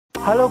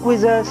Hello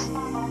quizzers,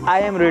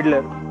 I am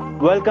Riddler.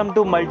 Welcome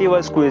to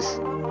Multiverse Quiz.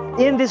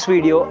 In this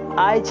video,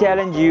 I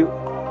challenge you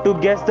to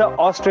guess the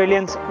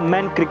Australians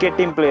men cricket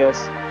team players.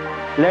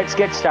 Let's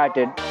get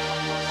started.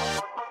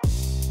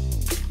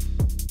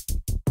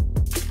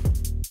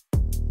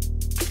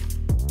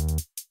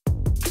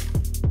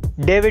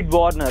 David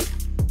Warner,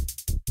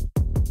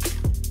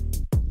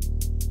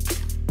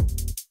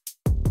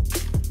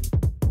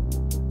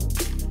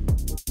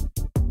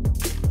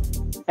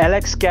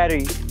 Alex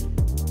Carey,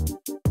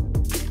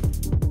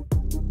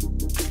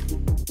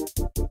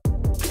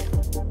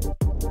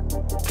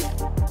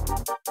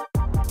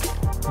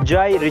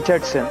 Jai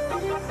Richardson,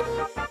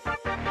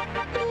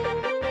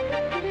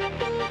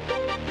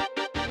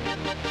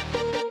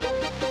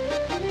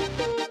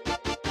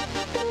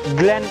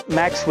 Glenn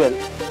Maxwell,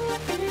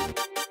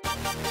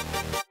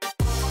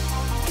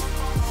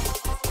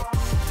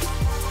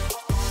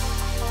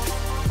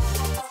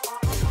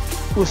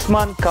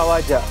 Usman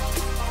Khawaja,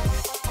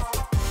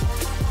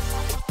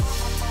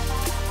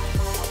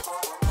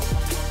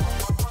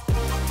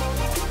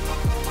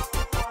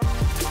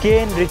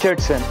 Kane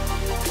Richardson,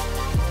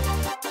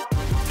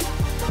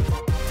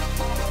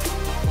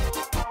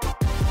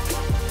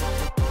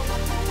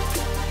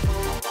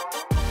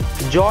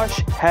 Josh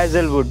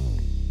Hazlewood,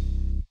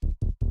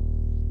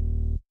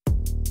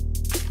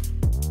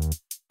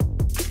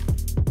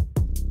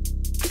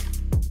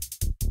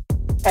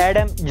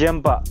 Adam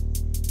Jampa,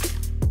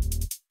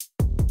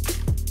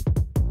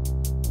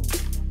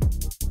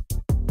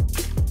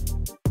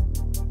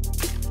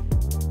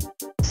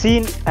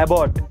 Sean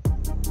Abbott,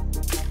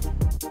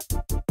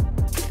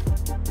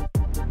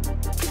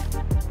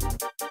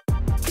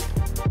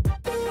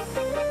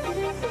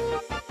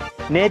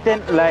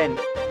 Nathan Lyon,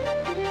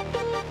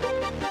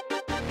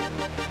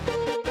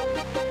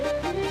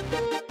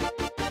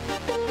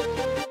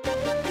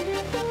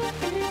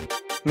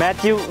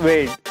 Matthew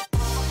Wade,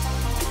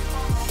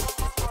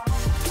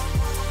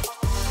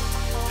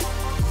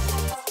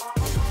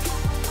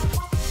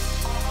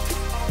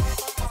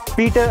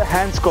 Peter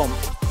Hanscom,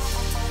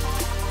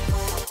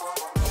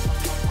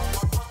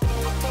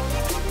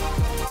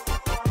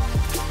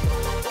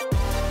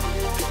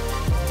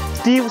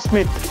 Steve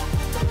Smith,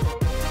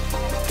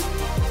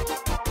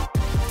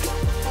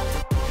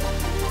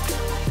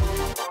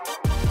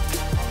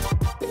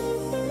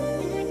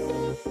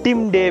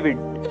 Tim David,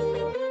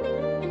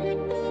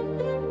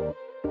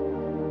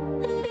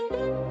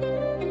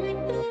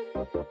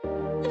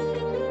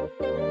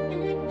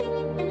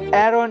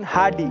 Aaron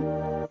Hardy,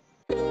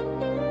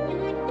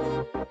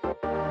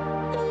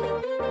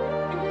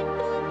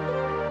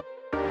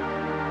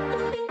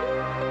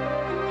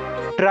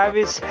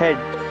 Travis Head,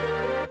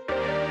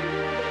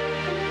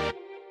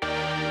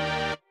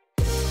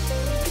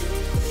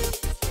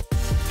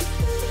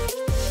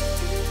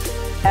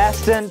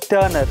 Aston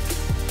Turner,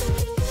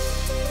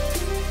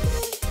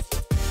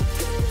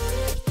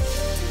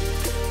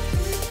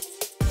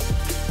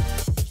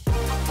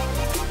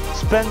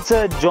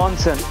 Spencer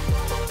Johnson,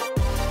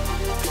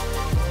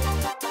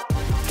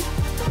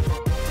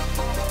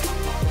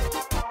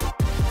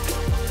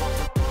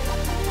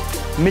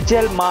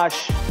 Mitchell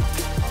Marsh,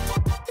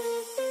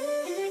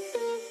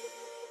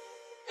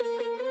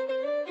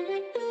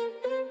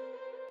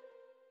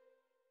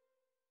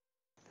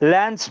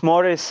 Lance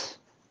Morris,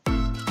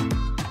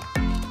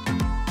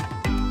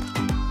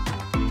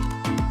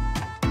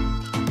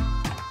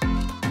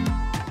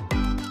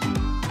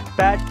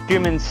 Pat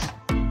Cummins,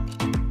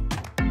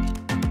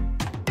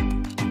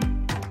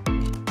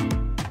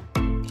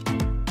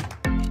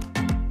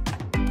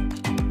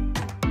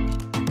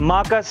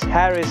 Marcus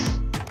Harris,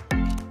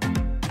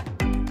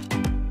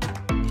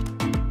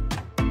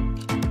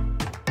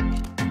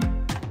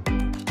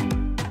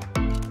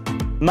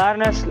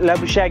 Marnus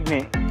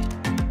Labuschagne,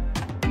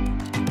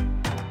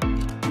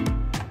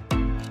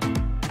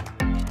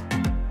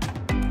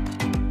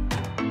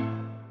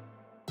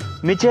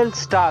 Mitchell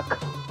Stark,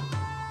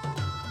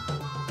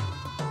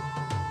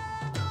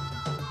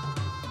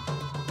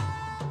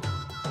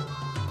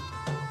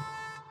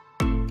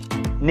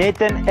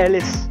 Nathan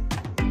Ellis,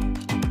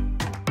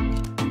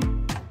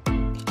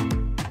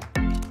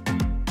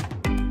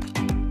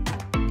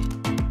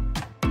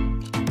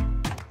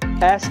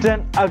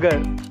 Aston Agar,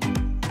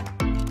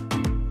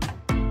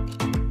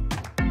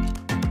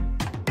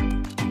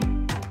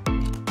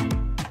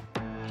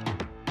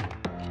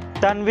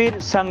 Tanvir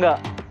Sangha,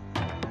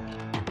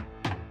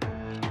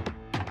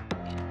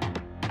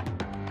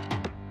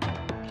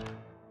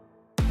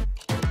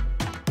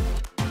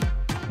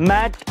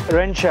 Matt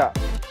Renshaw,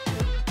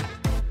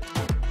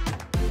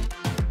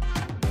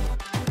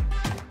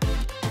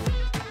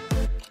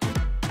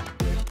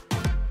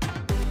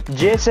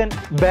 Jason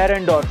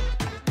Barendorf,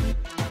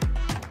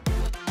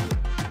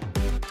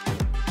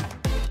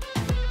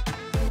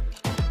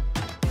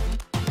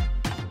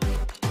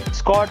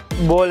 Scott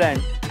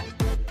Boland,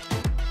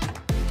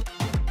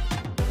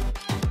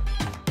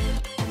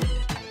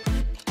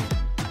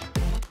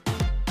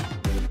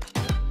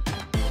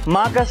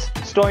 Marcus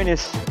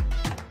Stoinis,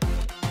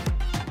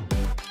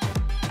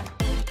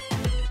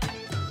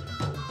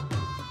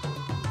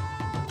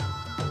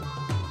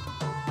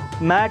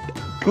 Matt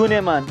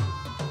Kuhneman,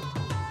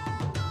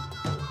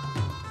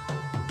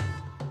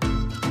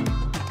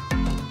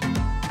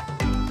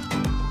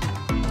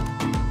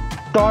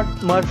 Todd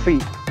Murphy,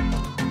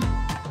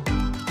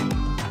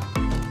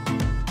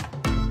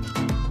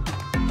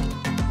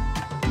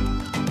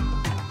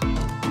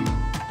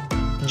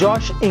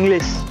 Josh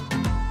Inglis,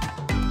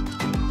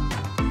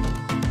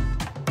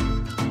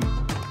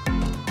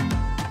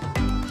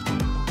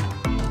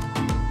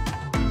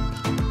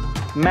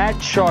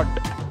 Matt Short,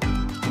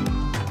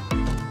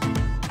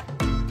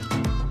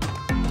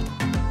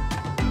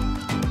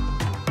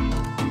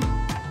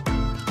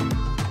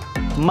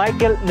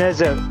 Michael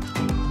Nazar,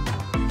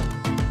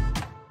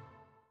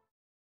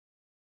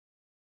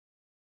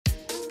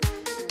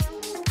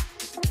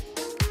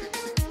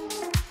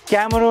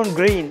 Cameron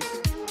Green.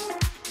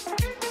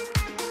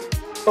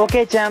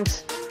 Okay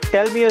champs,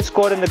 tell me your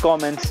score in the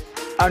comments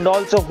and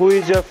also who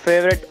is your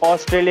favorite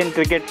Australian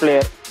cricket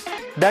player.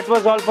 That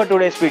was all for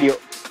today's video.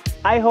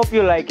 I hope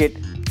you like it.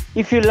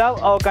 If you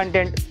love our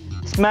content,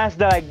 smash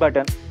the like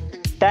button.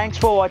 Thanks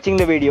for watching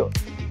the video.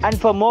 And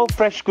for more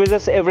fresh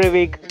quizzes every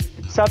week,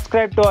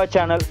 subscribe to our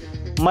channel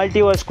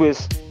Multiverse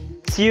Quiz.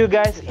 See you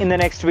guys in the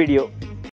next video.